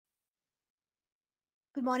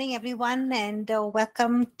Good morning, everyone, and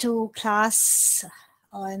welcome to class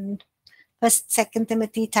on 1st, 2nd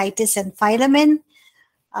Timothy, Titus, and Philemon.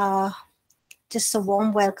 Just a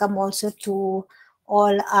warm welcome also to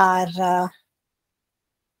all our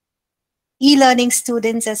e-learning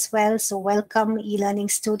students as well. So welcome, e-learning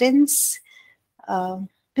students.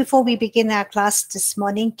 Before we begin our class this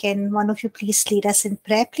morning, can one of you please lead us in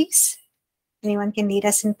prayer, please? Anyone can lead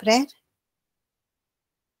us in prayer?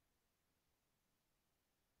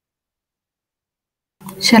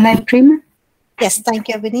 Shall I pray? Yes, thank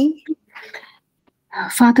you, Vinny.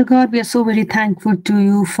 Father God, we are so very thankful to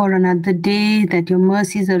you for another day, that your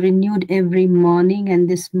mercies are renewed every morning. And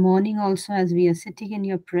this morning also, as we are sitting in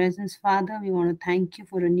your presence, Father, we want to thank you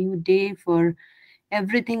for a new day, for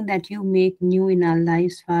everything that you make new in our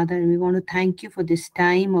lives, Father. And we want to thank you for this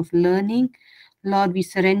time of learning. Lord, we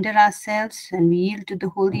surrender ourselves and we yield to the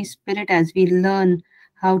Holy Spirit as we learn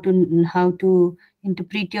how to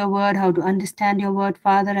interpret your word, how to understand your word,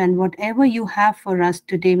 Father, and whatever you have for us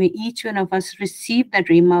today, may each one of us receive that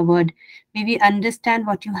Rhema word. May we understand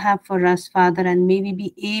what you have for us, Father, and may we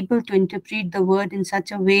be able to interpret the word in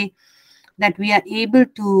such a way that we are able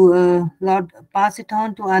to, Lord, pass it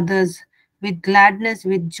on to others with gladness,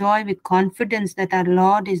 with joy, with confidence that our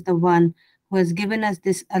Lord is the one who has given us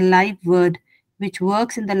this alive word, which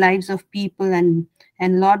works in the lives of people, and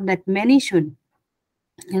Lord, that many should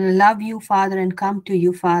love you, Father, and come to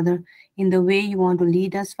you, Father, in the way you want to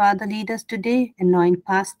lead us, Father. Lead us today. Anoint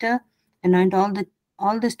Pastor, anoint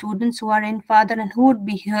all the students who are in, Father, and who would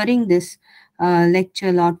be hearing this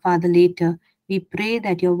lecture, Lord, Father, later. We pray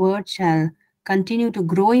that your word shall continue to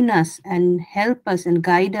grow in us and help us and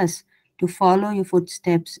guide us to follow your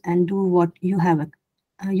footsteps and do what you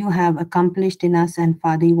have accomplished in us, and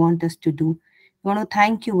Father, you want us to do. We want to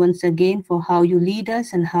thank you once again for how you lead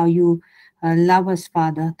us and how you love us,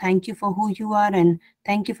 Father. Thank you for who you are, and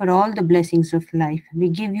thank you for all the blessings of life. We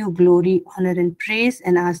give you glory, honor, and praise,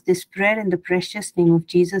 and ask this prayer in the precious name of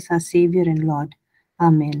Jesus, our Savior and Lord.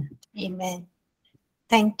 Amen. Amen.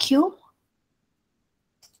 Thank you.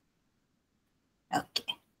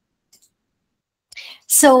 Okay.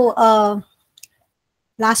 So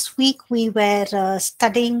last week we were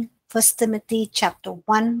studying 1 Timothy chapter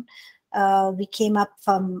 1. We came up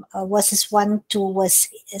from verses 1 to verse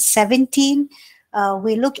 17.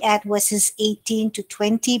 We look at verses 18 to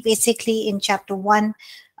 20. Basically, in chapter 1,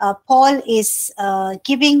 Paul is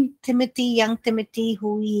giving Timothy, young Timothy,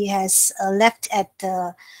 who he has left at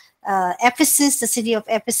Ephesus, the city of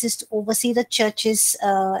Ephesus, to oversee the churches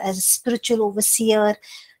as a spiritual overseer,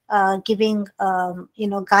 giving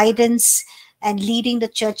guidance and leading the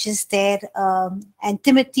churches there. And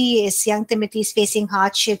young Timothy is facing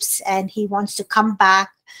hardships, and he wants to come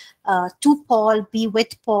back to Paul, be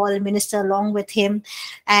with Paul, minister along with him.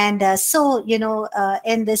 And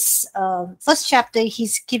in this first chapter,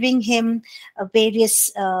 he's giving him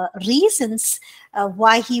various reasons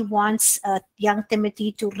why he wants young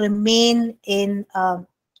Timothy to remain in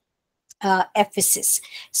Ephesus.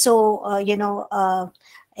 So,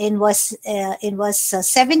 in verse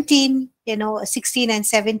 17, 16 and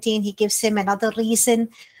 17, he gives him another reason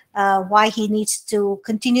why he needs to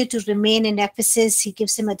continue to remain in Ephesus. He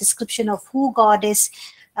gives him a description of who God is,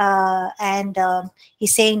 and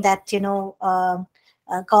he's saying that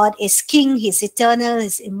God is King, He's eternal,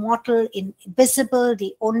 He's immortal, invisible,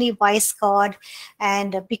 the only wise God,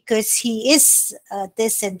 and because He is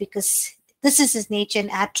this, and because this is His nature and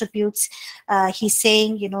attributes, he's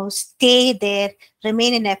saying, stay there,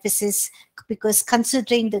 remain in Ephesus, because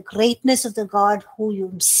considering the greatness of the God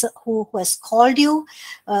who has called you,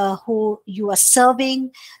 who you are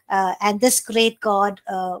serving, and this great God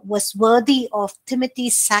was worthy of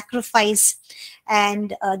Timothy's sacrifice,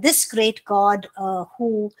 and this great God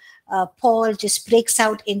who Paul just breaks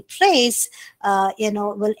out in praise,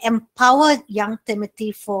 will empower young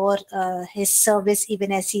Timothy for his service,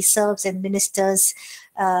 even as he serves and ministers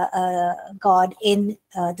God in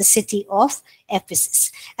the city of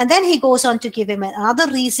Ephesus. And then he goes on to give him another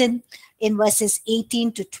reason in verses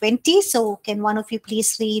 18 to 20. So can one of you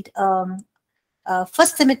please read 1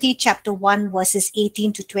 Timothy chapter 1, verses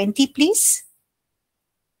 18 to 20, please?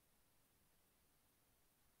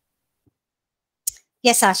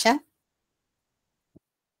 Yes, Asha.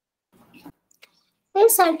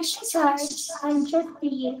 This charge I entrust to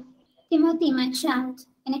you, Timothy, my child,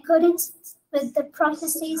 in accordance with the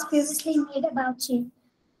prophecies previously made about you,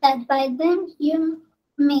 that by them you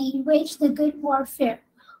may wage the good warfare,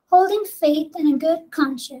 holding faith and a good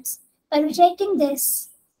conscience. By rejecting this,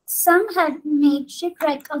 some have made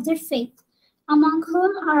shipwreck of their faith, among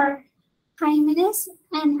whom are Hymenaeus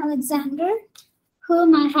and Alexander,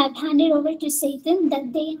 whom I have handed over to Satan,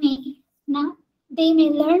 that they may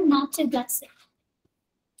learn not to bless it.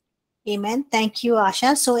 Amen. Thank you,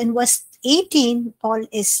 Asha. So in verse 18, Paul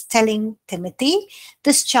is telling Timothy,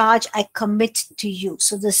 this charge I commit to you.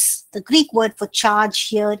 So the Greek word for charge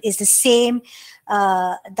here is the same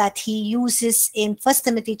that he uses in 1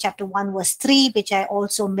 Timothy chapter 1 verse 3, which I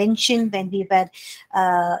also mentioned when we were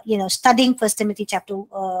studying 1 Timothy chapter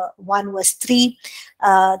 1 verse 3,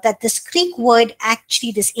 that this Greek word,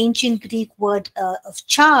 actually this ancient Greek word of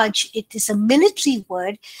charge, it is a military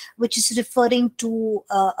word which is referring to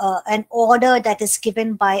an order that is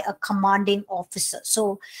given by a commanding officer.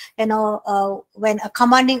 So when a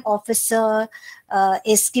commanding officer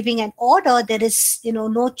is giving an order, there is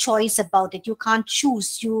no choice about it. You can't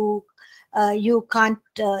choose. You can't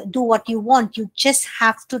do what you want. You just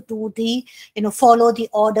have to do follow the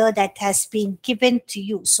order that has been given to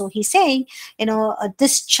you. So he's saying,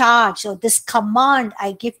 this charge or this command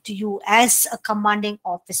I give to you as a commanding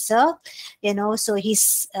officer, so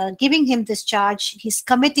he's giving him this charge. He's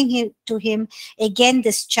committing to him again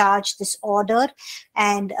this charge, this order,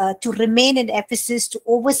 and to remain in Ephesus, to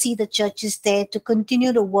oversee the churches there, to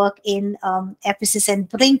continue to work in Ephesus and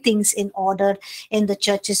bring things in order in the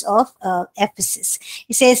churches of Ephesus.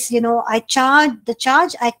 He says, the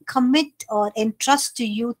charge I commit or entrust to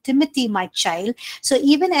you, Timothy, my child. So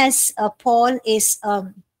even as Paul is,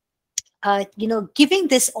 giving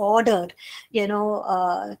this order,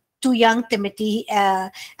 to young Timothy,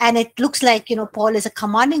 and it looks like, Paul is a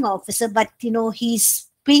commanding officer, but, he's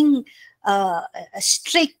being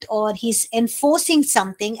strict, or he's enforcing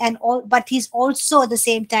something, but he's also at the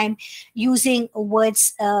same time using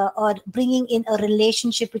words or bringing in a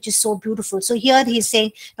relationship which is so beautiful. So here he's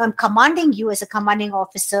saying, I'm commanding you as a commanding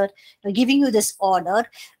officer, giving you this order,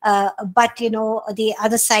 but the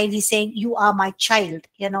other side he's saying, you are my child,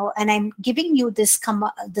 and I'm giving you this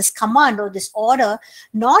command or this order,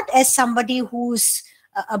 not as somebody who's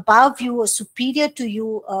above you or superior to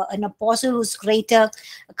you, an apostle who's greater,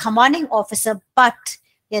 a commanding officer, but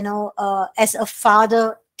as a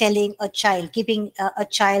father telling a child, giving a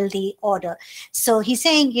child the order. So he's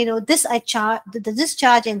saying, this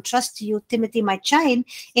charge and trust to you, Timothy, my child,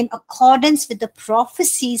 in accordance with the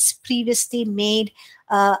prophecies previously made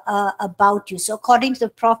about you. So according to the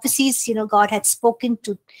prophecies, God had spoken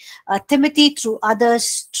to Timothy through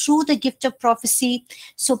others, through the gift of prophecy.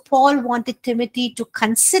 So Paul wanted Timothy to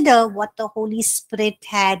consider what the Holy Spirit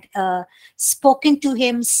had spoken to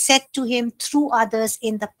him, said to him through others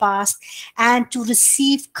in the past, and to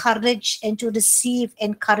receive courage and to receive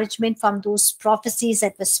encouragement from those prophecies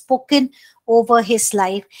that were spoken over his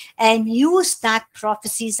life, and use that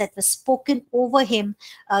prophecies that were spoken over him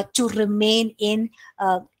to remain in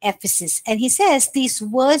Ephesus. And he says these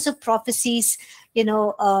words of prophecies,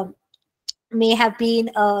 may have been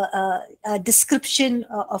a description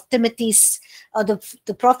of Timothy's,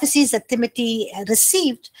 the prophecies that Timothy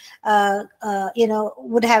received,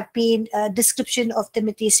 would have been a description of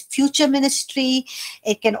Timothy's future ministry.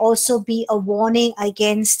 It can also be a warning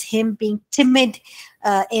against him being timid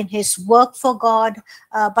in his work for God.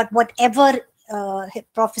 But whatever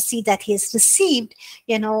prophecy that he has received,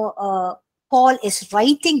 Paul is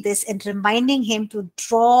writing this and reminding him to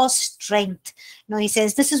draw strength. He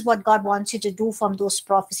says, this is what God wants you to do from those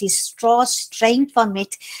prophecies. Draw strength from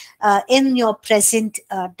it in your present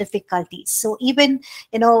difficulties. So even,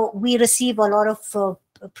 we receive a lot of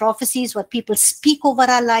prophecies, what people speak over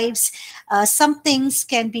our lives. Some things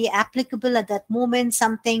can be applicable at that moment.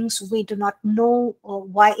 Some things we do not know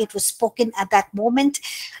why it was spoken at that moment.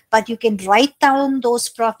 But you can write down those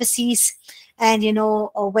prophecies. And,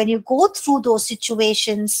 when you go through those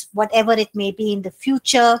situations, whatever it may be in the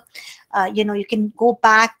future, you can go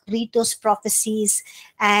back, read those prophecies,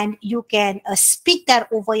 and you can speak that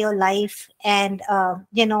over your life. And,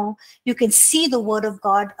 you can see the word of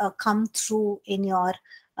God come through in your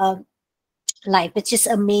life, which is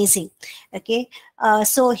amazing. Okay.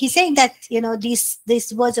 So he's saying that,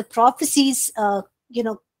 these words of prophecies, that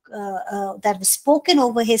was spoken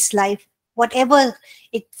over his life, whatever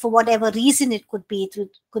it, for whatever reason it could be. It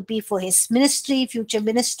could be for his ministry, future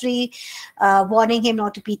ministry, warning him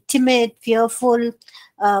not to be timid, fearful,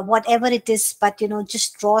 whatever it is. But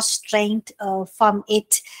just draw strength from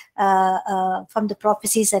it, from the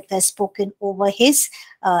prophecies that were spoken over his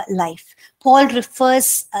life. Paul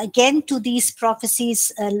refers again to these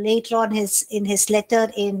prophecies later on in his letter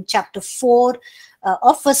in chapter 4.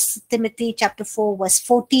 Of 1 Timothy chapter 4 verse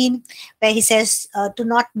 14, where he says, do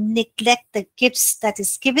not neglect the gifts that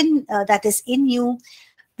is given, that is in you,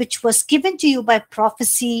 which was given to you by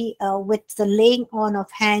prophecy with the laying on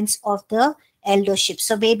of hands of the eldership.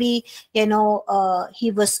 So maybe,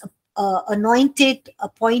 he was anointed,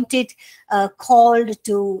 appointed, called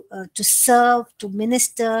to serve, to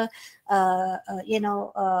minister,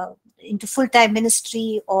 into full-time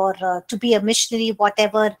ministry, or to be a missionary,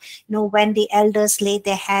 whatever, when the elders lay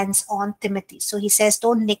their hands on Timothy. So he says,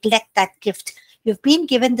 don't neglect that gift. You've been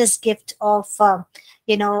given this gift of,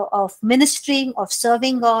 of ministering, of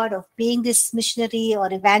serving God, of being this missionary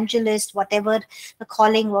or evangelist, whatever the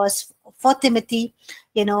calling was for Timothy.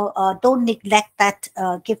 Don't neglect that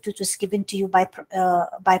gift which was given to you by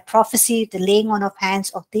prophecy, the laying on of hands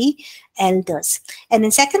of the elders. And in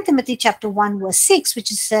 2 Timothy chapter 1 verse 6,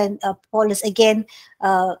 which is Paul is again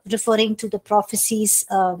referring to the prophecies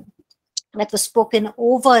that was spoken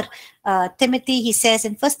over Timothy. He says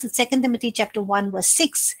in 2 Timothy chapter 1 verse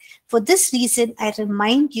 6, for this reason I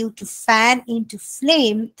remind you to fan into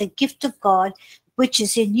flame the gift of God which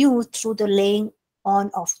is in you through the laying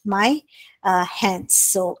on of my hands.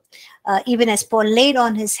 So even as Paul laid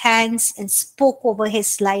on his hands and spoke over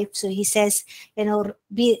his life, so he says,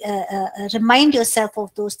 remind yourself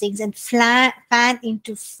of those things and fan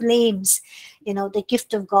into flames, the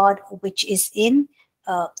gift of God which is in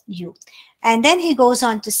you. And then he goes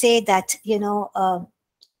on to say that,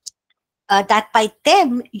 that by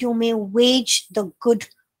them you may wage the good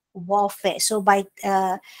warfare. So by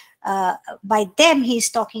them, he's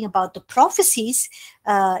talking about the prophecies,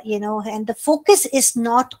 and the focus is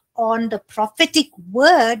not on the prophetic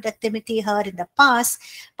word that Timothy heard in the past,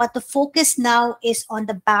 but the focus now is on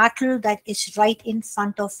the battle that is right in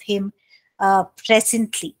front of him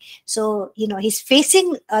presently. So, he's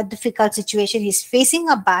facing a difficult situation, he's facing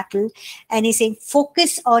a battle, and he's saying,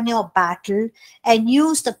 focus on your battle and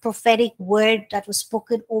use the prophetic word that was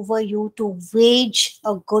spoken over you to wage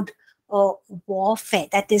a good warfare.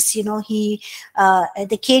 That is, the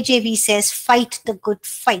KJV says, fight the good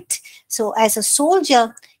fight. So as a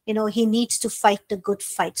soldier, he needs to fight the good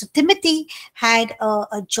fight. So Timothy had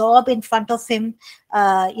a job in front of him.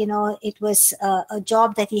 It was a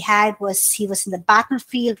job that he was in the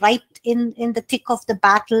battlefield, right in the thick of the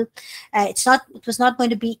battle. It was not going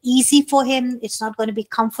to be easy for him. It's not going to be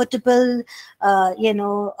comfortable,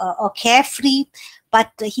 or carefree.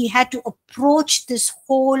 But he had to approach this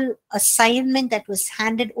whole assignment that was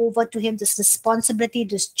handed over to him, this responsibility,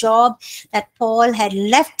 this job that Paul had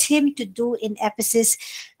left him to do in Ephesus.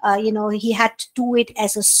 He had to do it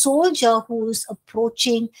as a soldier who's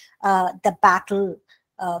approaching the battle.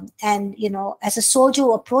 As a soldier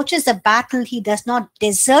who approaches the battle, he does not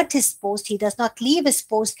desert his post. He does not leave his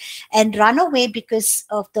post and run away because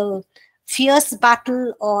of the fierce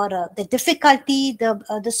battle or the difficulty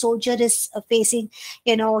the soldier is facing.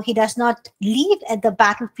 He does not leave at the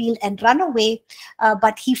battlefield and run away,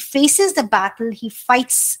 but he faces the battle. He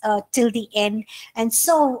fights till the end. And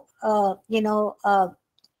so,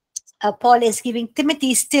 Paul is giving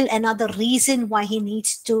Timothy still another reason why he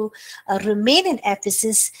needs to remain in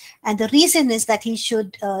Ephesus. And the reason is that he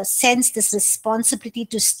should sense this responsibility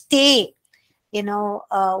to stay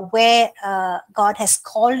where God has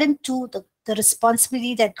called him to, the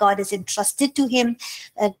responsibility that God has entrusted to him,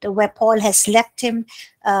 where Paul has left him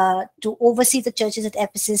to oversee the churches at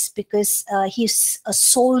Ephesus, because he's a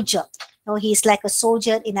soldier. He's like a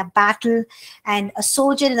soldier in a battle, and a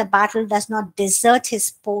soldier in a battle does not desert his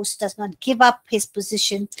post, does not give up his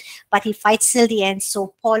position, but he fights till the end.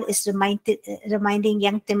 So Paul is reminding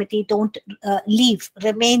young Timothy, don't leave,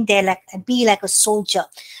 remain there, be like a soldier,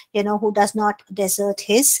 who does not desert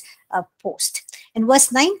his post. In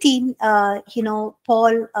verse 19,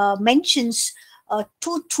 Paul mentions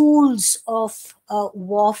two tools of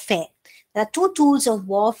warfare. There are two tools of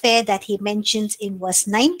warfare that he mentions in verse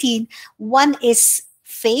 19. One is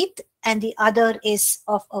faith, and the other is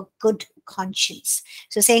of a good conscience.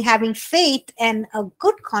 So saying having faith and a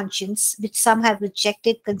good conscience, which some have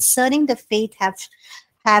rejected concerning the faith,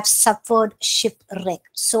 have suffered shipwreck.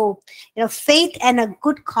 So, faith and a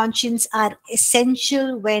good conscience are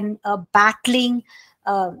essential when battling,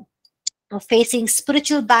 facing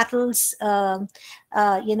spiritual battles.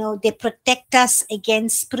 They protect us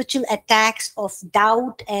against spiritual attacks of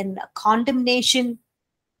doubt and condemnation.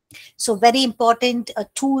 So very important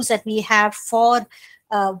tools that we have for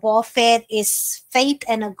warfare is faith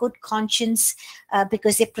and a good conscience,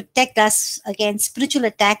 because they protect us against spiritual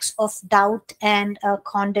attacks of doubt and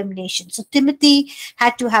condemnation. So Timothy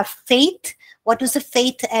had to have faith. What was the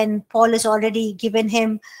faith? And Paul has already given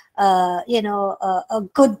him a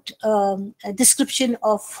good description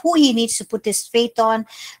of who he needs to put his faith on.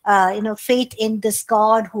 Faith in this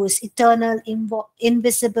God who is eternal,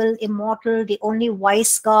 invisible, immortal, the only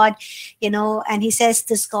wise God. And he says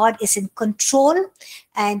this God is in control.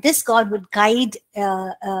 and this God would guide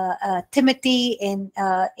Timothy in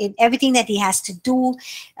everything that he has to do,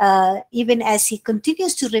 even as he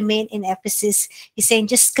continues to remain in Ephesus. He's saying,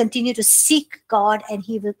 just continue to seek God, and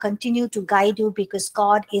he will continue to guide you, because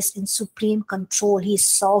God is in supreme control. He is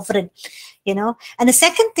sovereign, And the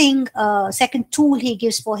second thing, second tool he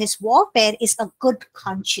gives for his warfare is a good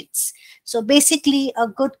conscience. So basically, a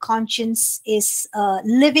good conscience is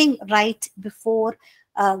living right before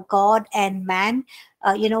God and man.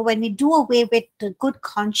 When we do away with the good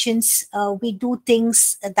conscience, we do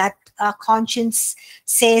things that our conscience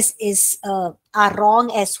says are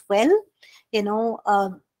wrong as well.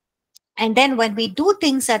 And then when we do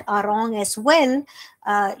things that are wrong as well,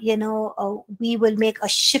 we will make a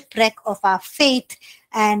shipwreck of our faith,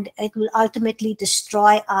 and it will ultimately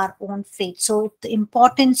destroy our own faith. So the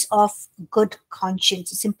importance of good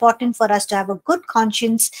conscience. It's important for us to have a good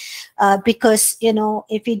conscience, because,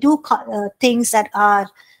 if we do things that are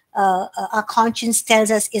our conscience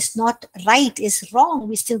tells us is not right, is wrong,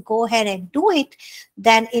 we still go ahead and do it,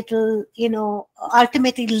 then it will,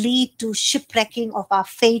 ultimately lead to shipwrecking of our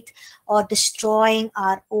faith or destroying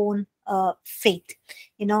our own faith.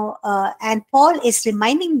 And Paul is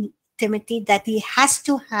reminding Timothy that he has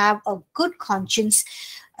to have a good conscience,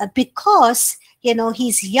 because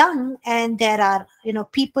he's young, and there are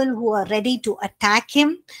people who are ready to attack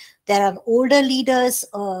him. There are older leaders,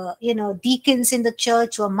 deacons in the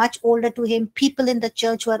church who are much older to him, people in the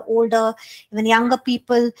church who are older, even younger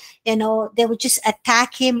people, they would just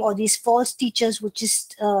attack him, or these false teachers would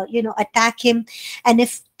just, attack him. And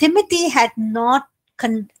if Timothy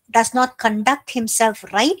does not conduct himself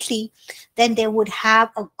rightly, then they would have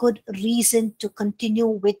a good reason to continue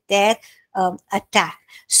with their attack.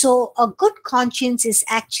 So a good conscience is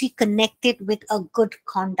actually connected with a good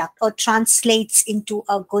conduct, or translates into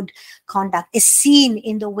a good conduct. It's seen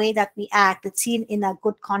in the way that we act. It's seen in a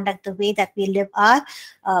good conduct, the way that we live our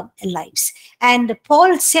lives. And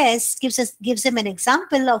Paul gives him an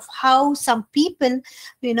example of how some people,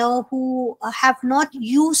 who have not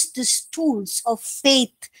used these tools of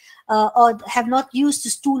faith, or have not used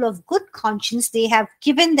this tool of good conscience. They have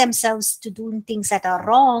given themselves to doing things that are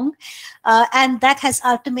wrong, and that has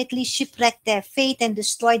ultimately shipwrecked their faith and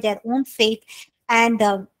destroyed their own faith.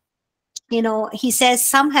 And he says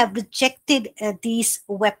some have rejected these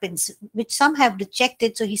weapons, which some have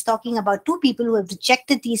rejected. So he's talking about two people who have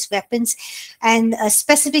rejected these weapons. And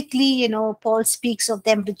specifically, Paul speaks of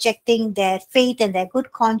them rejecting their faith and their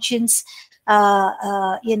good conscience.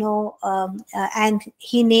 And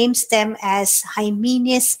he names them as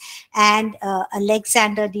Hymenaeus and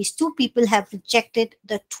Alexander. These two people have rejected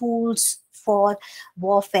the tools for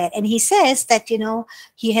warfare, and he says that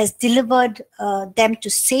he has delivered them to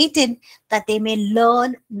Satan, that they may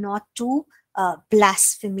learn not to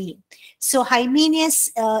blasphemy. So Hymenaeus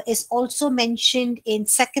is also mentioned in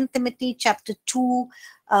 2 Timothy chapter 2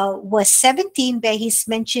 verse 17, where he's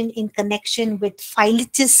mentioned in connection with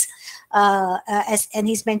Philetus, and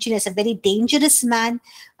he's mentioned as a very dangerous man.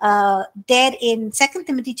 There in 2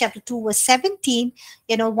 Timothy chapter 2 verse 17,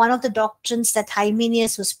 one of the doctrines that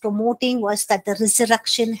Hymenaeus was promoting was that the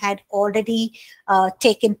resurrection had already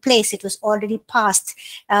taken place. It was already past.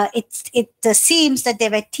 It seems that they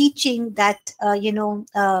were teaching that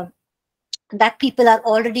that people are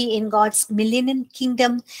already in God's millennial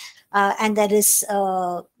kingdom, and there is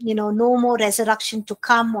no more resurrection to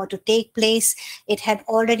come or to take place. It had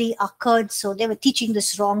already occurred, so they were teaching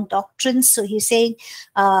this wrong doctrines. So he's saying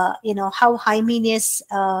how Hymenaeus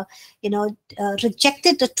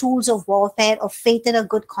rejected the tools of warfare, of faith and a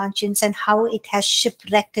good conscience, and how it has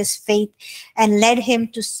shipwrecked his faith and led him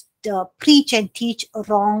to preach and teach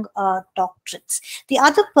wrong doctrines. The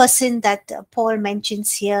other person that Paul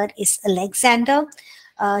mentions here is Alexander.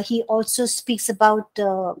 He also speaks about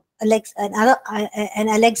an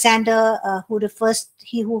Alexander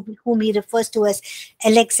whom he refers to as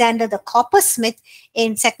Alexander the coppersmith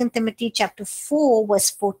in 2 Timothy chapter 4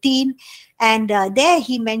 verse 14. And there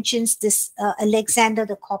he mentions this Alexander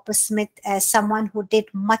the coppersmith as someone who did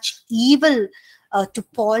much evil to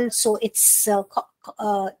Paul. So it's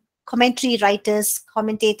commentators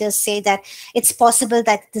say that it's possible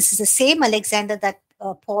that this is the same Alexander that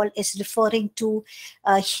Paul is referring to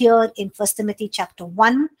here in 1 Timothy chapter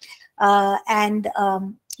 1.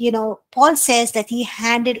 Paul says that he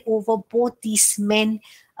handed over both these men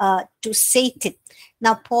to Satan.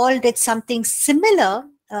 Now, Paul did something similar,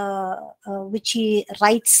 which he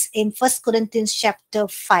writes in 1 Corinthians chapter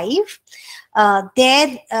 5.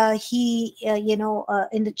 There he,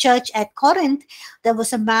 in the church at Corinth, there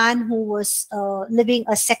was a man who was living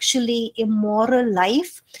a sexually immoral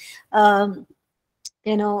life.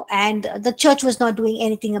 and the church was not doing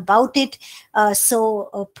anything about it.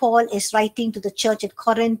 So Paul is writing to the church at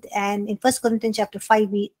Corinth, and in 1 Corinthians chapter 5,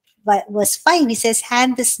 verse 5, he says,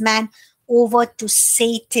 hand this man over to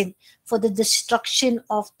Satan for the destruction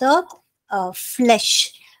of the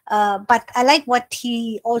flesh. But I like what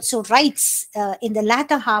he also writes in the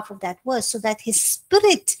latter half of that verse, so that his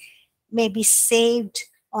spirit may be saved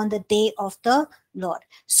on the day of the Lord.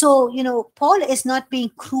 So, Paul is not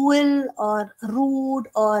being cruel or rude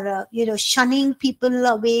or, shunning people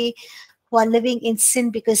away who are living in sin,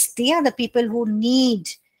 because they are the people who need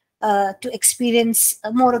to experience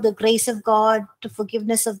more of the grace of God, the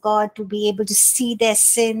forgiveness of God, to be able to see their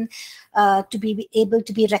sin, to be able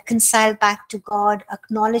to be reconciled back to God,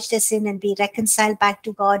 acknowledge their sin and be reconciled back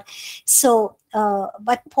to God. So,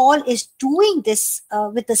 but Paul is doing this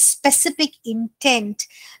with a specific intent,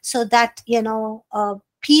 so that,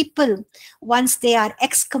 people, once they are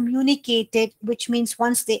excommunicated, which means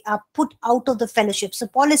once they are put out of the fellowship. So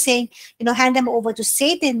Paul is saying, hand them over to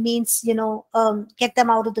Satan means, get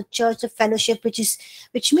them out of the church of fellowship,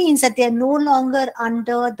 which means that they are no longer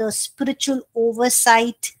under the spiritual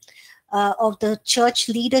oversight of the church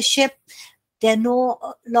leadership. They're no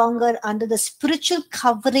longer under the spiritual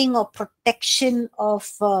covering or protection of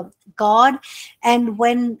God. And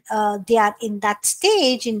when they are in that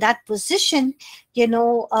stage, in that position, they're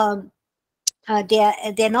not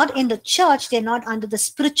in the church. They're not under the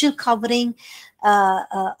spiritual covering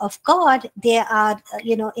of God. They are,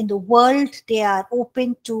 in the world. They are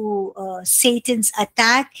open to Satan's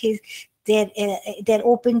attack. They're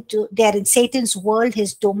open to, they're in Satan's world,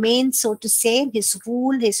 his domain, so to say, his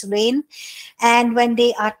rule, his reign. And when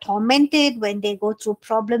they are tormented, when they go through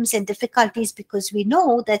problems and difficulties, because we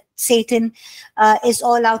know that Satan is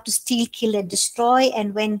all out to steal, kill, and destroy.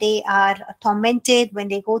 And when they are tormented, when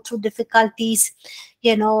they go through difficulties,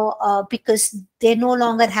 because they no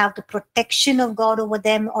longer have the protection of God over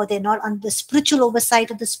them, or they're not under the spiritual oversight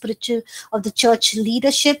of the church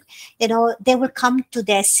leadership, they will come to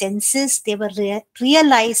their senses. They will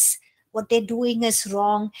realize what they're doing is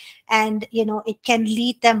wrong, and it can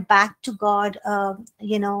lead them back to God,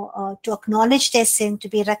 to acknowledge their sin, to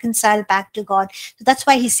be reconciled back to God. So that's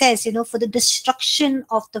why he says, for the destruction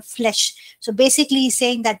of the flesh. So basically he's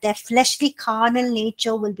saying that their fleshly carnal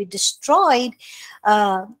nature will be destroyed,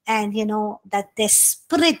 and that their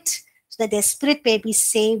spirit, so that their spirit may be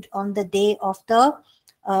saved on the day of the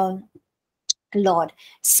Lord.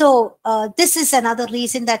 So this is another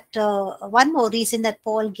reason that, one more reason that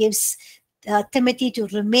Paul gives Timothy to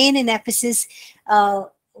remain in Ephesus.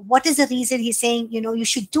 What is the reason? He's saying, you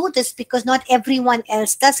should do this because not everyone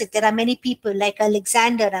else does it. There are many people like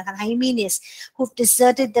Alexander and Hymenaeus who've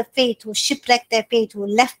deserted the faith, who shipwrecked their faith, who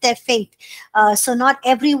left their faith. So not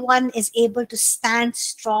everyone is able to stand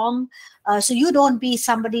strong. So you don't be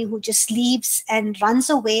somebody who just leaves and runs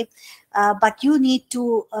away, but you need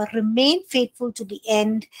to remain faithful to the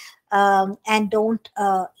end, and don't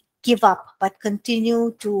give up, but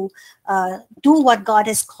continue to do what God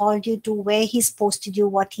has called you to, where he's posted you,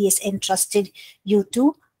 what he has entrusted you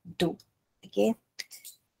to do. Okay.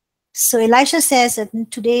 So Elisha says that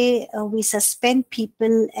today we suspend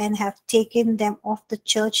people and have taken them off the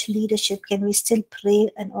church leadership. Can we still pray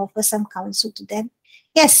and offer some counsel to them?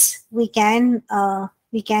 Yes, we can.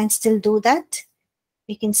 We can still do that.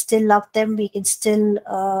 We can still love them. We can still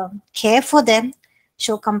care for them,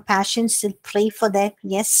 show compassion, still pray for them.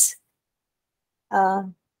 Yes.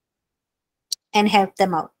 And help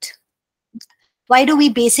them out. Why do we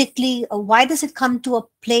basically, why does it come to a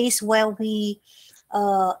place where we,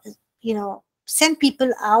 send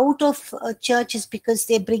people out of churches? Because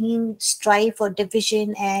they're bringing strife or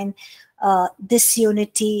division and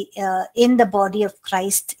disunity in the body of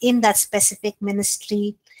Christ, in that specific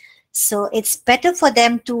ministry. So it's better for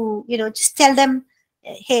them to, just tell them,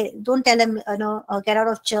 hey, don't tell them, get out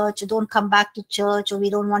of church, or don't come back to church, or we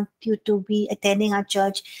don't want you to be attending our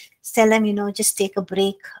church. Tell them, just take a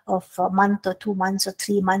break of a month or 2 months or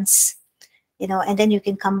 3 months, and then you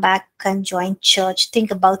can come back and join church.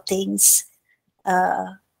 Think about things,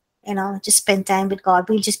 just spend time with God.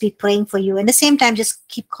 We'll just be praying for you. And at the same time, just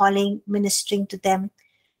keep calling, ministering to them,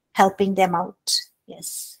 helping them out.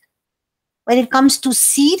 Yes. When it comes to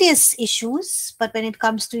serious issues, but when it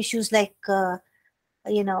comes to issues like,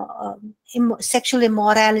 sexual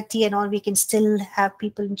immorality and all, we can still have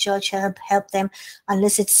people in church help them,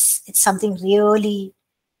 unless it's something really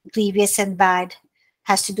grievous and bad,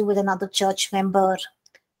 has to do with another church member,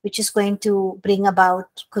 which is going to bring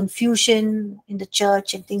about confusion in the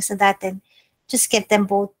church and things like that. Then just get them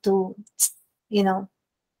both to,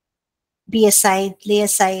 lay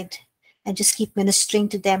aside and just keep ministering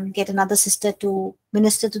to them. Get another sister to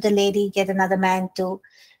minister to the lady, get another man to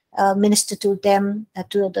minister to them,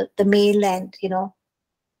 to the male, and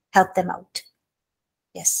help them out.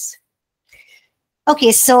 Yes.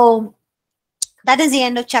 Okay, so that is the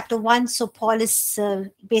end of chapter 1. So Paul is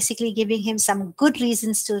basically giving him some good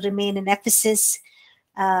reasons to remain in Ephesus,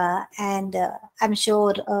 and I'm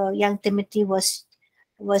sure young Timothy was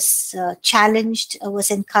challenged,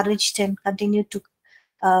 was encouraged, and continued to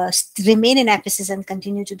remain in Ephesus and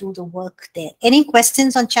continue to do the work there. Any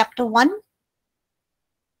questions on chapter 1?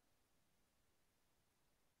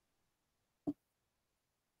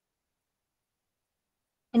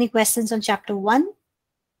 Any questions on chapter 1?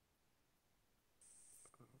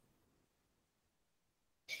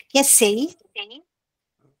 Yes, say.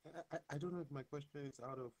 I don't know if my question is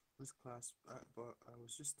out of this class, but I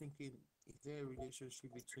was just thinking, is there a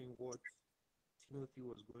relationship between what Timothy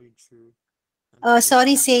was going through?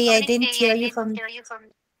 Sorry, say, I didn't hear you from Can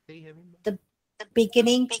you hear me, Ma? the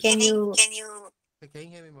beginning. Can you? Can you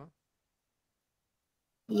hear me, Ma?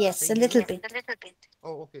 Yes, a little bit.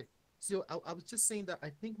 Oh, okay. So I was just saying that I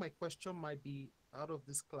think my question might be out of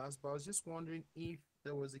this class, but I was just wondering if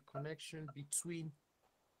there was a connection between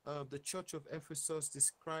the church of Ephesus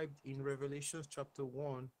described in Revelation chapter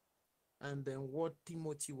 1 and then what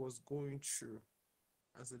Timothy was going through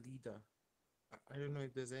as a leader. I don't know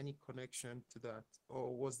if there's any connection to that,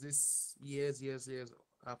 or was this years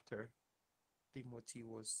after Timothy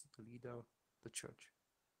was the leader of the church?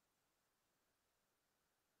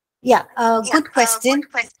 Yeah, good question.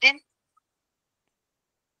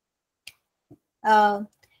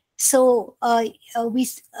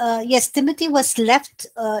 Yes, Timothy was left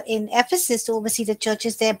in Ephesus to oversee the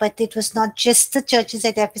churches there, but it was not just the churches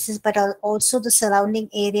at Ephesus, but also the surrounding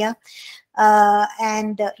area. The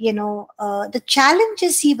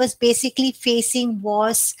challenges he was basically facing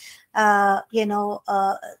was,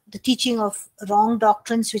 the teaching of wrong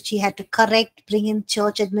doctrines, which he had to correct, bring in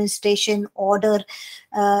church administration, order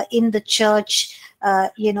in the church,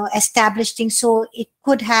 establish things. So it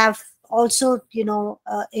could have also,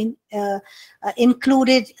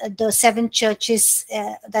 included the 7 churches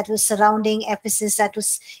that was surrounding Ephesus that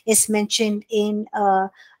is mentioned in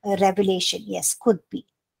Revelation. Yes, could be.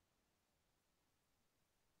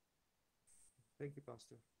 Thank you,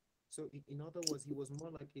 Pastor. So in other words, he was more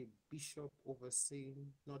like a bishop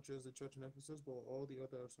overseeing not just the church in Ephesus, but all the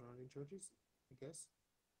other surrounding churches, I guess?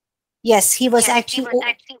 Yes, he was actually...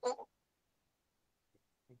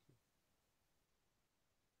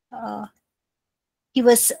 he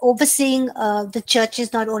was overseeing the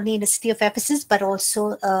churches not only in the city of Ephesus, but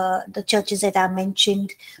also the churches that are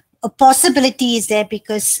mentioned. A possibility is there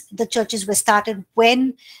because the churches were started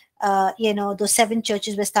when, those 7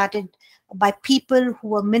 churches were started by people who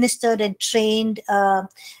were ministered and trained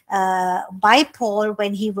by Paul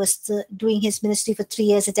when he was doing his ministry for 3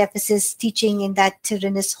 years at Ephesus, teaching in that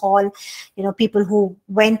Tyrannus hall. People who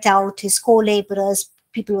went out, his co-laborers,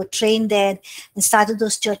 people were trained there and started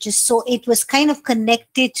those churches. So it was kind of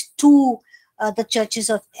connected to the churches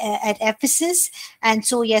of at Ephesus. And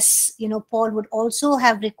so, yes, Paul would also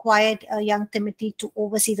have required young Timothy to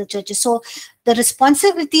oversee the churches. So the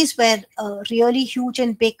responsibilities were really huge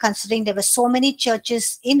and big, considering there were so many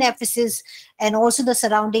churches in Ephesus and also the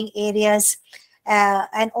surrounding areas.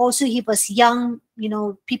 And also he was young,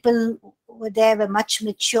 people were there, were much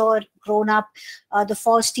mature, grown up, the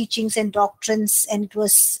false teachings and doctrines, and it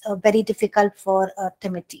was very difficult for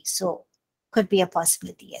Timothy. So could be a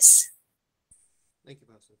possibility, yes. Thank you,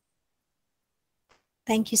 Pastor.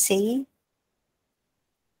 Thank you, Sei.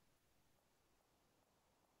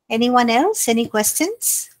 Anyone else? Any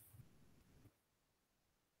questions?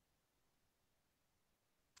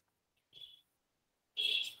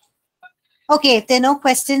 Okay, if there are no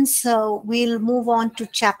questions, we'll move on to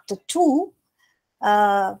chapter 2.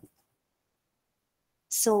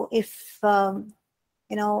 So if,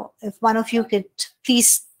 if one of you could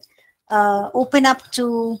please open up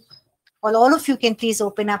to, or all of you can please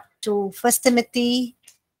open up to 1 Timothy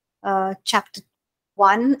chapter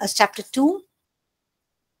 2.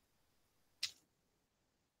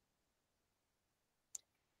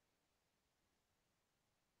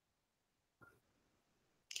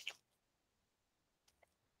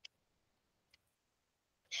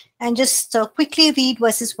 And just quickly read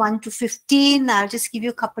verses 1 to 15. I'll just give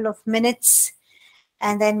you a couple of minutes,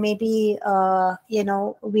 and then maybe,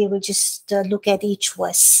 we will just look at each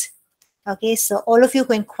verse. Okay, so all of you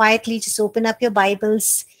can quietly just open up your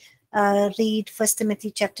Bibles, read 1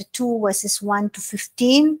 Timothy chapter 2, verses 1 to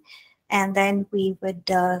 15, and then we would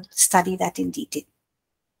study that in detail.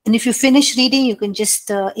 And if you finish reading, you can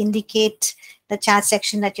just indicate the chat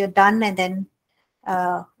section that you're done, and then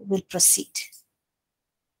we'll proceed.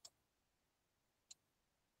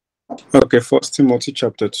 Okay, First Timothy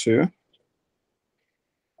chapter 2,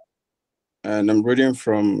 and I'm reading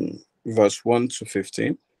from verse 1 to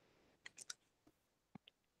 15.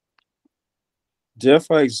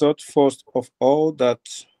 Therefore, I exhort first of all that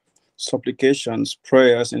supplications,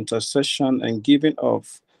 prayers, intercession, and giving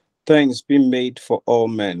of thanks be made for all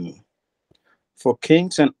men, for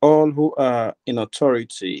kings and all who are in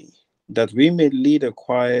authority, that we may lead a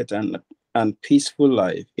quiet and peaceful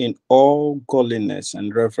life in all godliness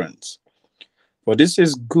and reverence. For this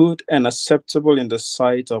is good and acceptable in the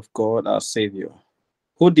sight of God our Savior,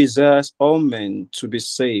 who desires all men to be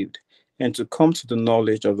saved and to come to the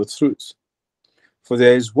knowledge of the truth. For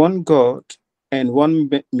there is one God and one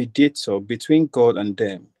mediator between God and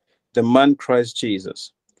them, the man Christ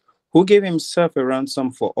Jesus, who gave himself a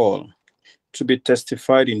ransom for all, to be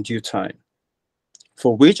testified in due time.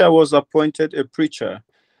 For which I was appointed a preacher,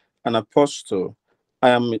 an apostle.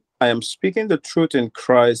 I am speaking the truth in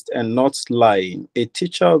Christ and not lying, a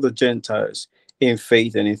teacher of the Gentiles in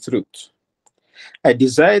faith and in truth. I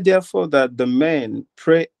desire therefore that the men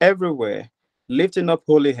pray everywhere, lifting up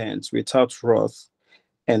holy hands without wrath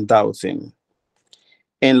and doubting.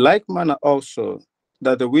 In like manner also,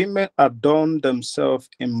 that the women adorn themselves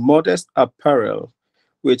in modest apparel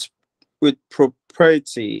with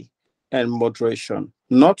propriety and moderation,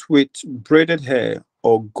 not with braided hair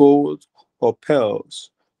or gold or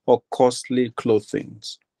pearls or costly clothing,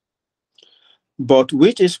 but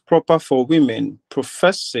which is proper for women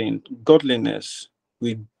professing godliness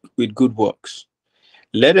with good works.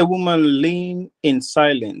 Let a woman lean in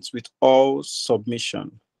silence with all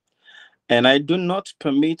submission. And I do not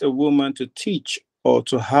permit a woman to teach or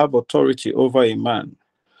to have authority over a man,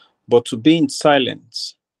 but to be in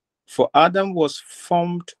silence. For Adam was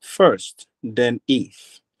formed first, then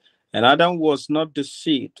Eve. And Adam was not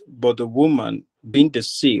deceived, but the woman, being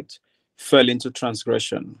deceived, fell into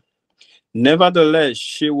transgression. Nevertheless,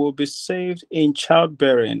 she will be saved in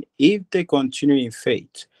childbearing if they continue in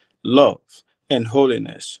faith, love, and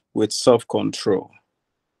holiness with self-control.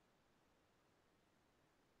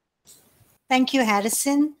 Thank you,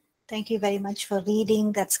 Harrison. Thank you very much for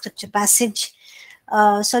reading that scripture passage.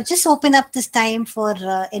 So just open up this time for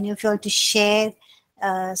any of you all to share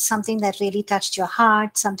something that really touched your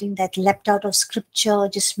heart, something that leapt out of scripture,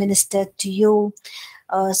 just ministered to you,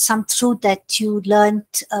 some truth that you learned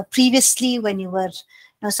previously when you were,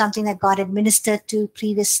 something that God had ministered to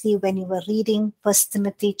previously when you were reading First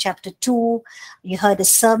Timothy chapter 2. You heard a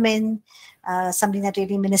sermon, something that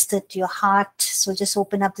really ministered to your heart. So just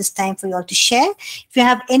open up this time for you all to share. If you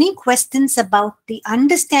have any questions about the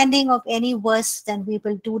understanding of any verse, then we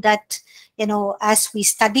will do that, as we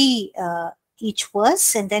study each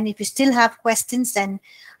verse. And then if you still have questions, then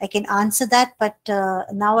I can answer that. But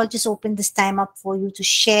now I'll just open this time up for you to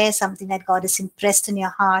share something that God has impressed in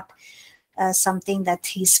your heart, something that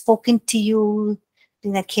He's spoken to you,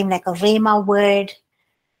 something that came like a rhema word.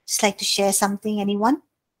 Just like to share something, anyone?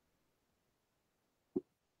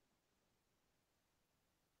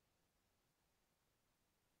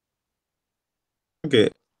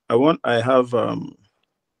 Okay, I have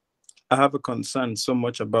a concern so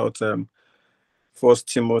much about First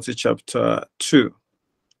Timothy chapter 2,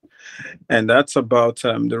 and that's about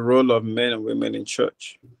the role of men and women in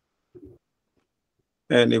church.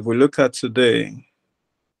 And if we look at today,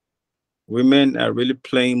 women are really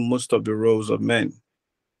playing most of the roles of men.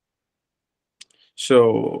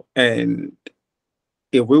 So, and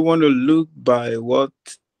if we want to look by what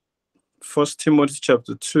First Timothy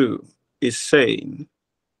chapter 2 is saying,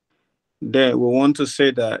 then we want to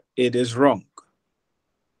say that it is wrong.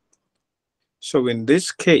 So in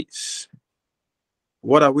this case,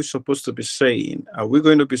 what are we supposed to be saying? Are we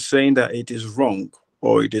going to be saying that it is wrong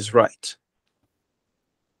or it is right?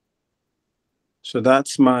 So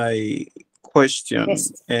that's my question.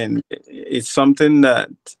 Yes. And it's something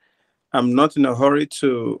that I'm not in a hurry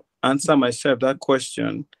to answer myself that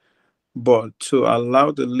question, but to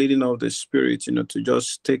allow the leading of the Spirit, to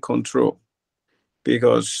just take control.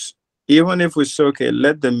 Because even if we say, okay,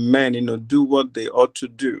 let the men, do what they ought to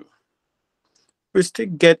do, we still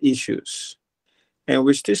get issues. And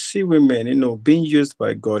we still see women, being used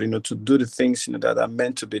by God, to do the things, that are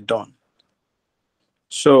meant to be done.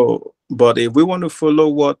 So, but if we want to follow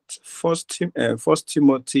what First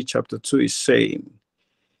Timothy chapter 2 is saying,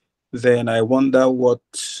 then I wonder what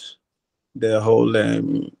the whole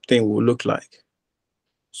thing will look like.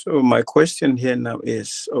 So my question here now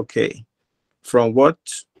is, okay, from what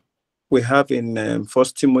we have in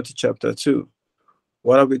First Timothy chapter 2,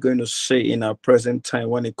 What are we going to say in our present time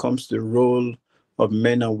when it comes to the role of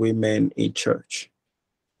men and women in church?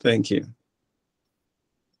 Thank you.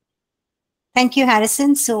 Thank you,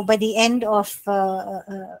 Harrison. So by the end of,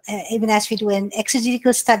 even as we do an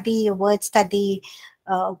exegetical study, a word study,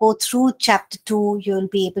 go through chapter 2, you'll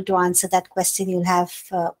be able to answer that question. You'll have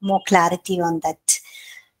more clarity on that.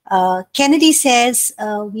 Kennedy says,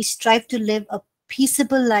 we strive to live a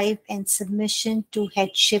peaceable life and submission to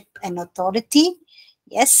headship and authority.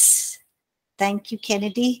 Yes. Thank you,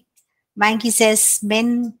 Kennedy. Maggie says,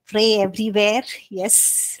 men pray everywhere.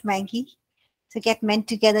 Yes, Maggie. So get men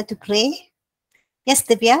together to pray. Yes,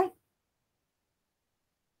 Divya.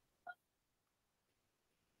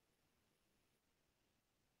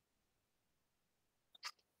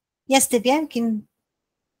 Yes, Divya,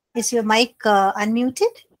 is your mic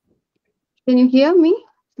unmuted? Can you hear me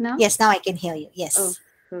now? Yes, now I can hear you. Oh, Yes.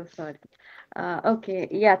 so sorry. Okay,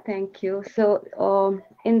 yeah, thank you. So,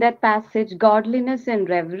 in that passage, godliness and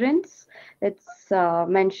reverence, it's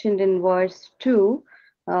mentioned in verse 2.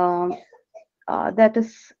 Um, that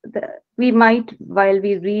is, we might, while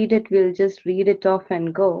we read it, we'll just read it off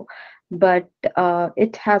and go, but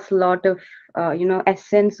it has a lot of,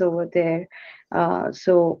 essence over there.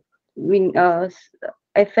 So, we,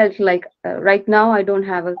 I felt like right now I don't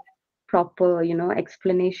have a proper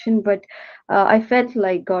explanation, but I felt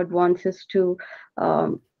like God wants us to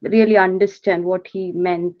really understand what he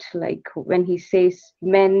meant, like when he says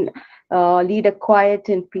men lead a quiet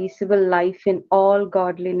and peaceable life in all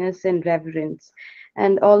godliness and reverence,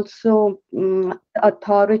 and also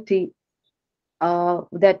authority,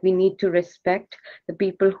 that we need to respect the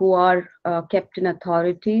people who are kept in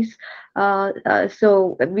authorities.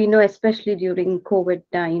 So we know, especially during COVID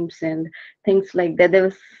times and things like that, there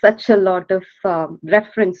was such a lot of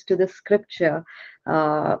reference to the scripture.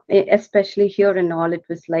 Especially here and all, it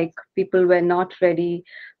was like people were not ready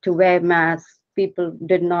to wear masks. People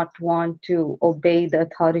did not want to obey the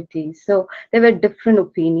authorities. So there were different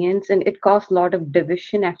opinions, and it caused a lot of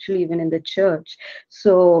division, actually, even in the church.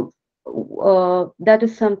 So that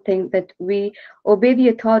is something that we obey the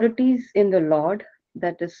authorities in the Lord.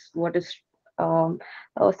 That is what is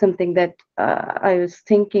something that I was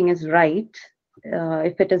thinking is right.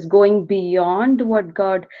 If it is going beyond what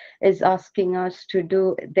God is asking us to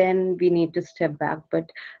do, then we need to step back. But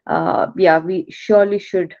yeah, we surely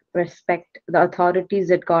should respect the authorities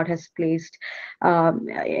that God has placed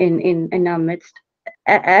in our midst,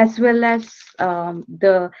 as well as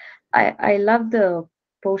the. I love the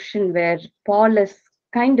portion where Paul is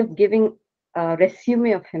kind of giving a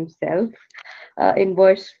resume of himself in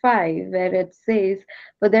verse 5, where it says,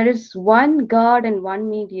 "For there is one God and one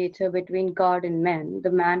mediator between God and men,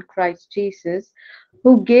 the man Christ Jesus,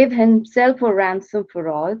 who gave himself a ransom for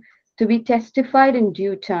all, to be testified in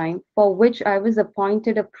due time, for which I was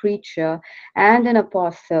appointed a preacher and an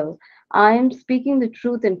apostle. I am speaking the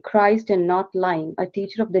truth in Christ and not lying, a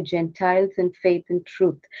teacher of the Gentiles in faith and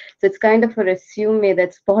truth." So it's kind of a resume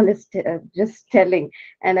that Paul is just telling.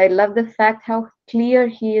 And I love the fact how clear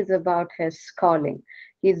he is about his calling.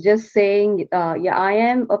 He's just saying, yeah, I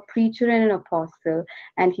am a preacher and an apostle.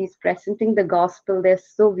 And he's presenting the gospel there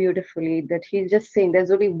so beautifully that he's just saying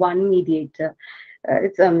there's only one mediator.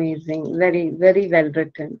 It's amazing. Very, very well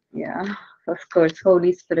written. Yeah. Of course,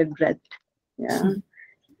 Holy Spirit breath. Yeah.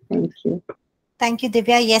 Thank you. Thank you,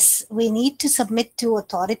 Divya. Yes, we need to submit to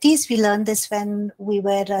authorities. We learned this when we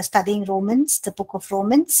were studying Romans, the book of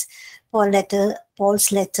Romans,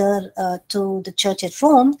 Paul's letter to the church at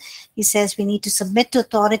Rome. He says we need to submit to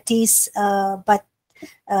authorities, but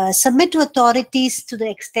submit to authorities to the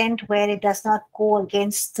extent where it does not go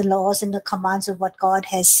against the laws and the commands of what God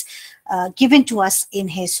has given to us in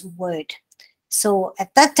his word. So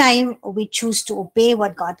at that time, we choose to obey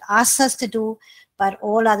what God asks us to do, but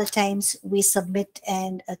all other times we submit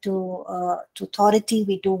and to authority,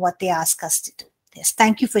 we do what they ask us to do. Yes,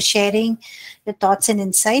 thank you for sharing your thoughts and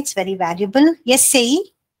insights. Very valuable. Yes, Sei?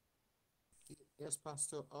 Yes,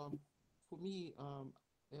 Pastor. For me,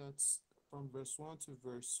 it's from verse 1 to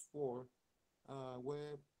verse 4,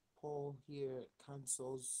 where Paul here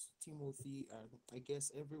counsels Timothy and I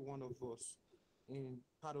guess every one of us in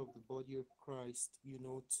part of the body of Christ,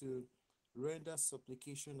 to render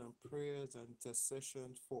supplication and prayers and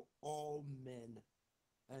intercession for all men.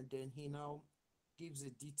 And then he now gives a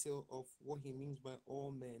detail of what he means by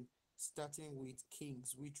all men, starting with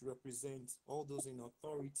kings, which represent all those in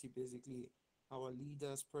authority, basically our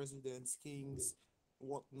leaders, presidents, kings,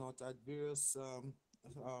 whatnot, at various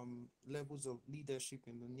levels of leadership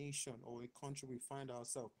in the nation or a country we find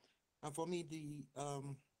ourselves. And for me,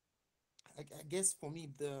 I guess for me,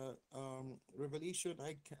 the revelation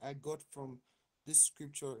I got from this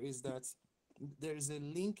scripture is that there is a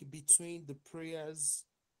link between the prayers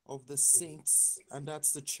of the saints, and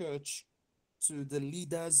that's the church, to the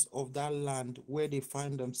leaders of that land where they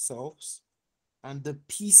find themselves, and the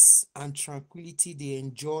peace and tranquility they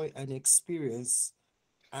enjoy and experience.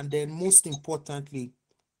 And then most importantly,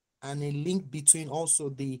 and a link between also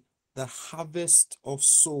the harvest of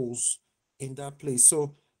souls in that place.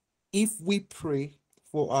 So if we pray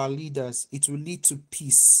for our leaders, it will lead to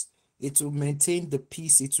peace. It will maintain the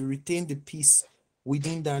peace. It will retain the peace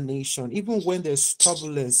within that nation. Even when there's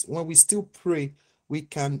turbulence, when we still pray, we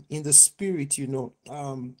can, in the spirit,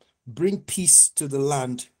 bring peace to the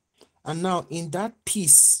land. And now in that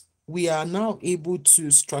peace, we are now able to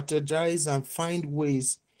strategize and find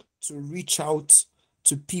ways to reach out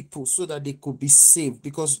to people so that they could be saved,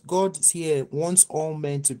 because God here wants all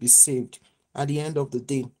men to be saved at the end of the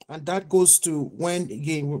day. And that goes to when,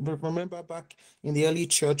 again, remember back in the early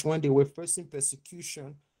church when they were facing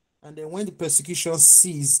persecution, and then when the persecution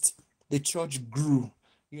ceased, the church grew.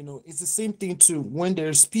 It's the same thing too when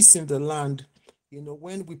there's peace in the land.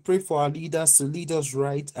 When we pray for our leaders to lead us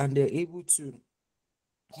right, and they're able to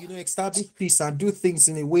establish peace and do things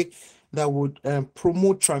in a way that would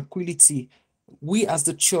promote tranquility, we as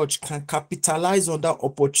the church can capitalize on that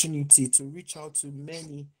opportunity to reach out to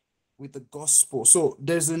many with the gospel. So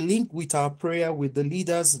there's a link with our prayer with the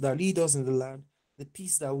leaders that lead us in the land, the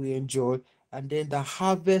peace that we enjoy, and then the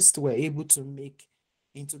harvest we're able to make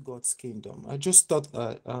into God's kingdom. I just thought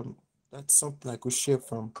that's something I could share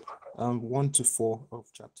from 1 to 4 of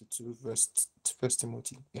chapter 2, verse 1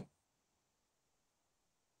 Timothy. Yeah.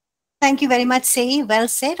 Thank you very much, Sei. Well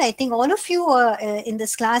said. I think all of you in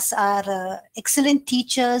this class are excellent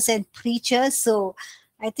teachers and preachers. So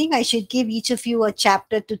I think I should give each of you a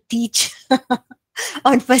chapter to teach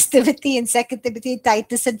on 1 Timothy and 2 Timothy,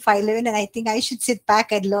 Titus and Philemon. And I think I should sit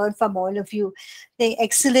back and learn from all of you. The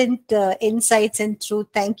excellent insights and truth.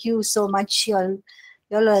 Thank you so much. Y'all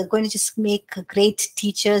are going to just make great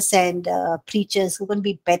teachers and preachers who are going to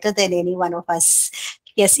be better than any one of us.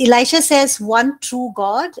 Yes, Elisha says one true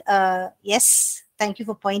God. Yes, thank you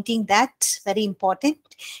for pointing that. Very important.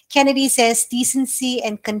 Kennedy says decency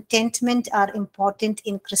and contentment are important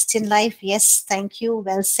in Christian life. Yes, thank you.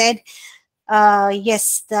 Well said.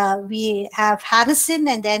 Yes, we have Harrison,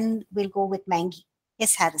 and then we'll go with Mangi.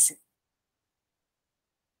 Yes, Harrison.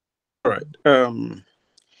 All right.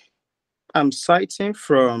 I'm citing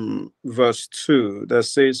from verse 2 that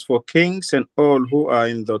says, "For kings and all who are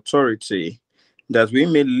in the authority, that we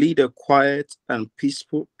may lead a quiet and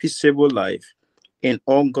peaceable life in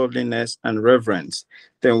all godliness and reverence."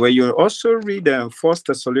 Then when you also read 1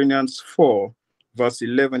 Thessalonians 4, verse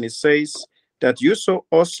 11, it says that you so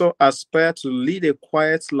also aspire to lead a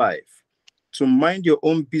quiet life, to mind your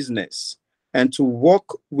own business, and to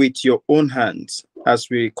walk with your own hands as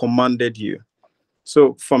we commanded you.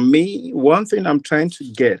 So for me, one thing I'm trying to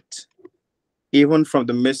get, even from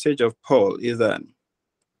the message of Paul, is that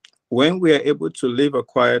when we are able to live a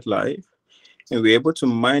quiet life and we're able to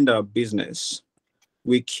mind our business,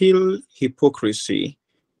 we kill hypocrisy,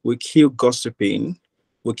 we kill gossiping,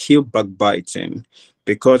 we kill backbiting.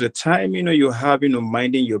 Because the time, you have,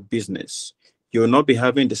 minding your business, you'll not be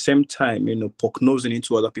having the same time, poke nosing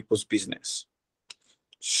into other people's business.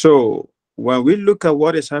 So when we look at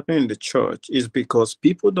what is happening in the church, is because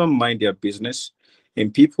people don't mind their business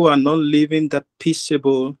and people are not living that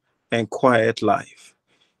peaceable and quiet life.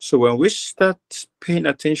 So when we start paying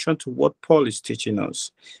attention to what Paul is teaching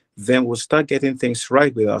us, then we'll start getting things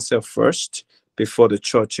right with ourselves first before the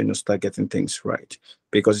church, start getting things right.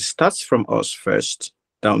 Because it starts from us first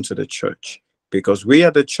down to the church. Because we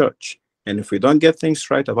are the church. And if we don't get things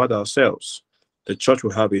right about ourselves, the church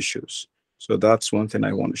will have issues. So that's one thing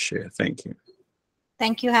I want to share. Thank you.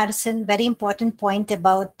 Thank you, Harrison. Very important point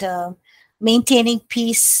about maintaining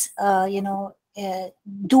peace.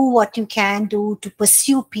 Do what you can do to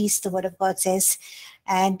pursue peace, the word of God says,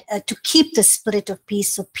 and to keep the spirit of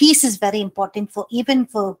peace. So peace is very important even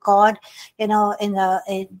for God. In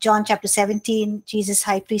John chapter 17, Jesus'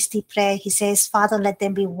 high priestly prayer, he says, "Father, let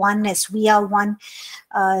them be one as we are one."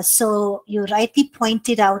 So you rightly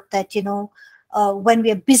pointed out that, when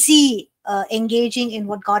we are busy engaging in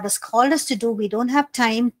what God has called us to do, we don't have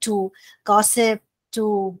time to gossip,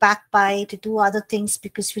 to backbite, to do other things,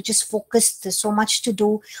 because we're just focused. There's so much to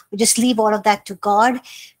do. We just leave all of that to God.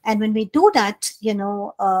 And when we do that,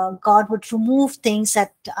 God would remove things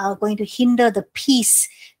that are going to hinder the peace,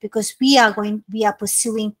 because we are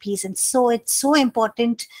pursuing peace. And so it's so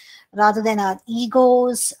important, rather than our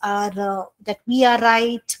egos, that we are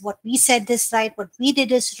right, what we said is right, what we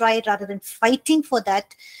did is right, rather than fighting for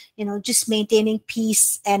that, just maintaining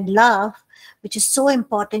peace and love. which is so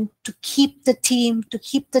important to keep the team, to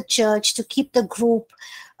keep the church, to keep the group,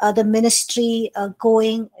 the ministry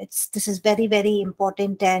going. This is very, very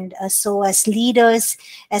important. And so as leaders,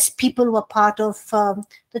 as people who are part of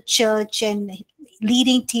the church and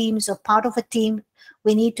leading teams or part of a team,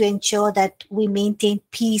 we need to ensure that we maintain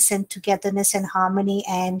peace and togetherness and harmony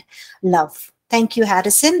and love. Thank you,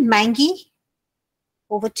 Harrison. Mangi,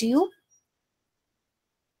 over to you.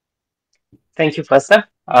 Thank you, Pastor.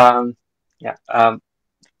 Points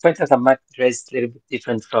that I might address a little bit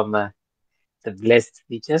different from the blessed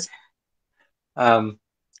teachers.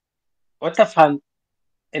 What I found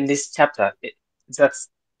in this chapter that's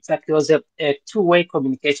that there was a two-way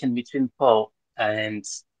communication between Paul and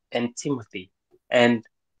Timothy, and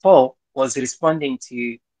Paul was responding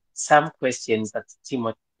to some questions that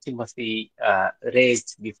Timothy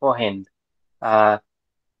raised beforehand. For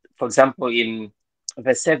example, in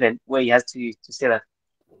verse 7, where he has to say that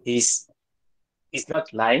he's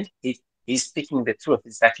not lying, he's speaking the truth.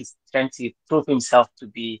 It's like he's trying to prove himself to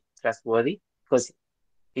be trustworthy, because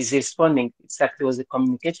he's responding. It's like there was a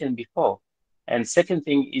communication before. And second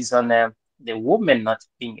thing is on the woman not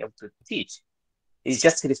being able to teach. He's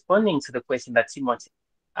just responding to the question that Timothy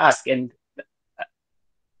asked. And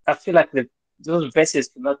I feel like those verses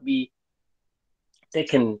cannot be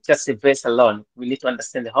taken just a verse alone. We need to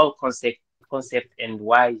understand the whole concept and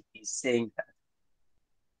why he's saying that.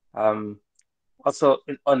 Also,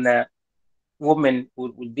 on a woman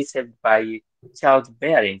would be saved by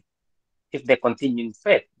childbearing if they continue in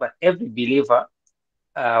faith, but every believer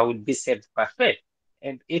would be saved by faith.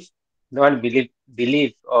 And if no one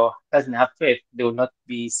believe or doesn't have faith, they will not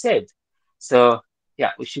be saved. So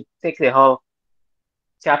yeah, we should take the whole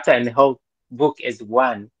chapter and the whole book as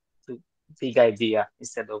one big idea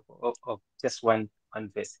instead of just one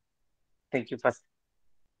verse. Thank you, Pastor.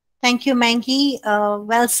 Thank you, Mangi.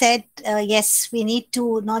 Well said. Yes, we need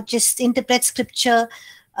to not just interpret scripture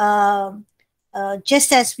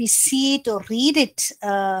just as we see it or read it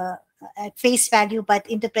at face value, but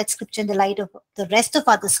interpret scripture in the light of the rest of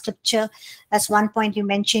other scripture. That's one point you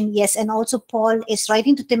mentioned. Yes, and also Paul is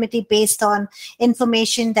writing to Timothy based on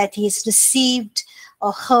information that he's received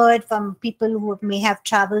or heard from people who may have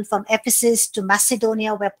traveled from Ephesus to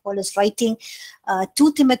Macedonia, where Paul is writing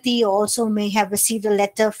to Timothy, also may have received a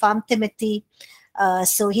letter from Timothy.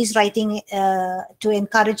 So he's writing to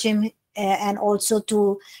encourage him and also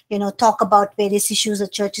to, talk about various issues the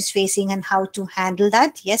church is facing and how to handle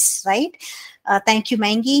that. Yes, right. Thank you,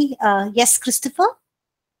 Mangi. Yes, Christopher?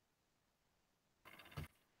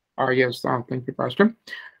 Yes, thank you, Pastor.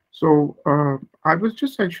 So I was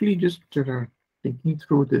just actually thinking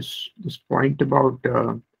through this point about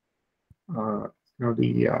the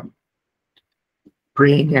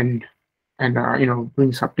praying and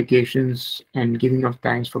doing supplications and giving of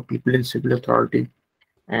thanks for people in civil authority.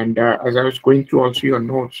 And as I was going through also your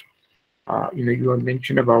notes, you had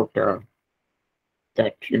mentioned about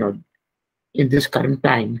that in this current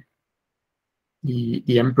time,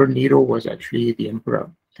 the Emperor Nero was actually the emperor,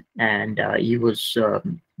 and he was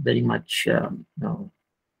very much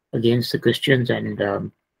against the Christians,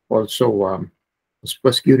 and also was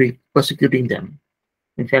persecuting them.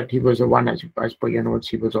 In fact, he was the one, as per your notes,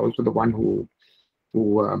 he was also the one who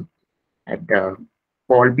had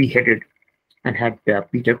Paul beheaded and had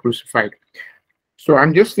Peter crucified. So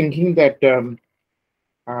I'm just thinking that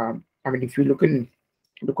if you look at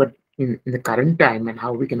in the current time and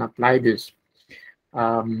how we can apply this,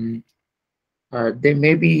 there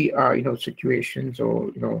may be situations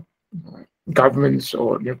or governments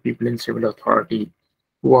or people in civil authority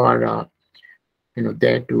who are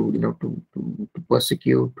there to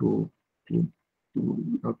persecute, to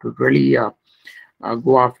really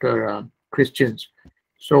go after Christians.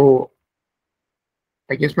 So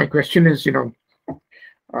I guess my question is,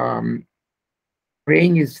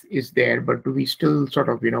 praying is there, but do we still sort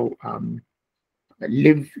of live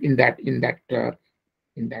in that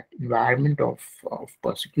environment of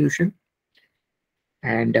persecution,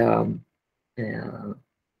 and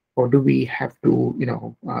or do we have to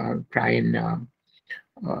try and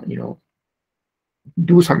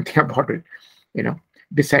do something about it,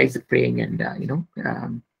 besides the praying and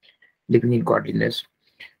living in godliness?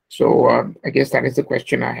 So I guess that is the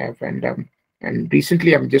question I have. And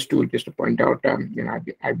recently, I'm just to point out,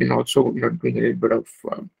 I've been also doing a little bit of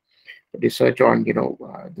research on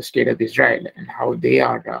the state of Israel and how they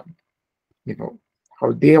are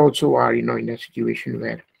how they also are in a situation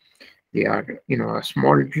where they are a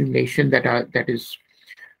small little nation that is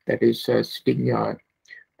sitting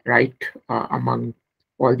right among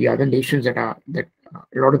all the other nations that a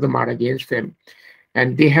lot of them are against them,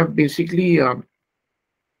 and they have basically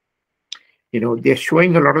they're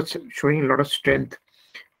showing a lot of strength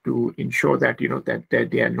to ensure that that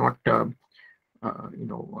they are not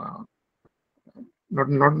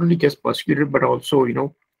not only just persecuted but also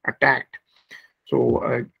attacked.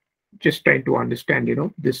 So just trying to understand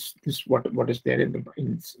this what is there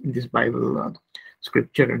in this Bible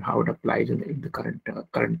scripture and how it applies in the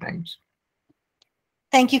current times.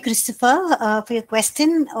 Thank you, Christopher, for your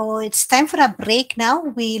question. Oh, it's time for our break now.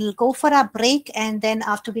 We'll go for our break, and then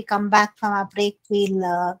after we come back from our break,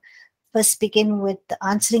 we'll first begin with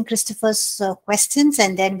answering Christopher's questions,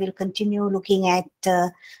 and then we'll continue looking at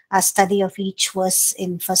our study of each verse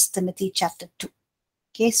in 1 Timothy chapter 2.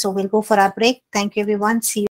 Okay, so we'll go for our break. Thank you, everyone. See you.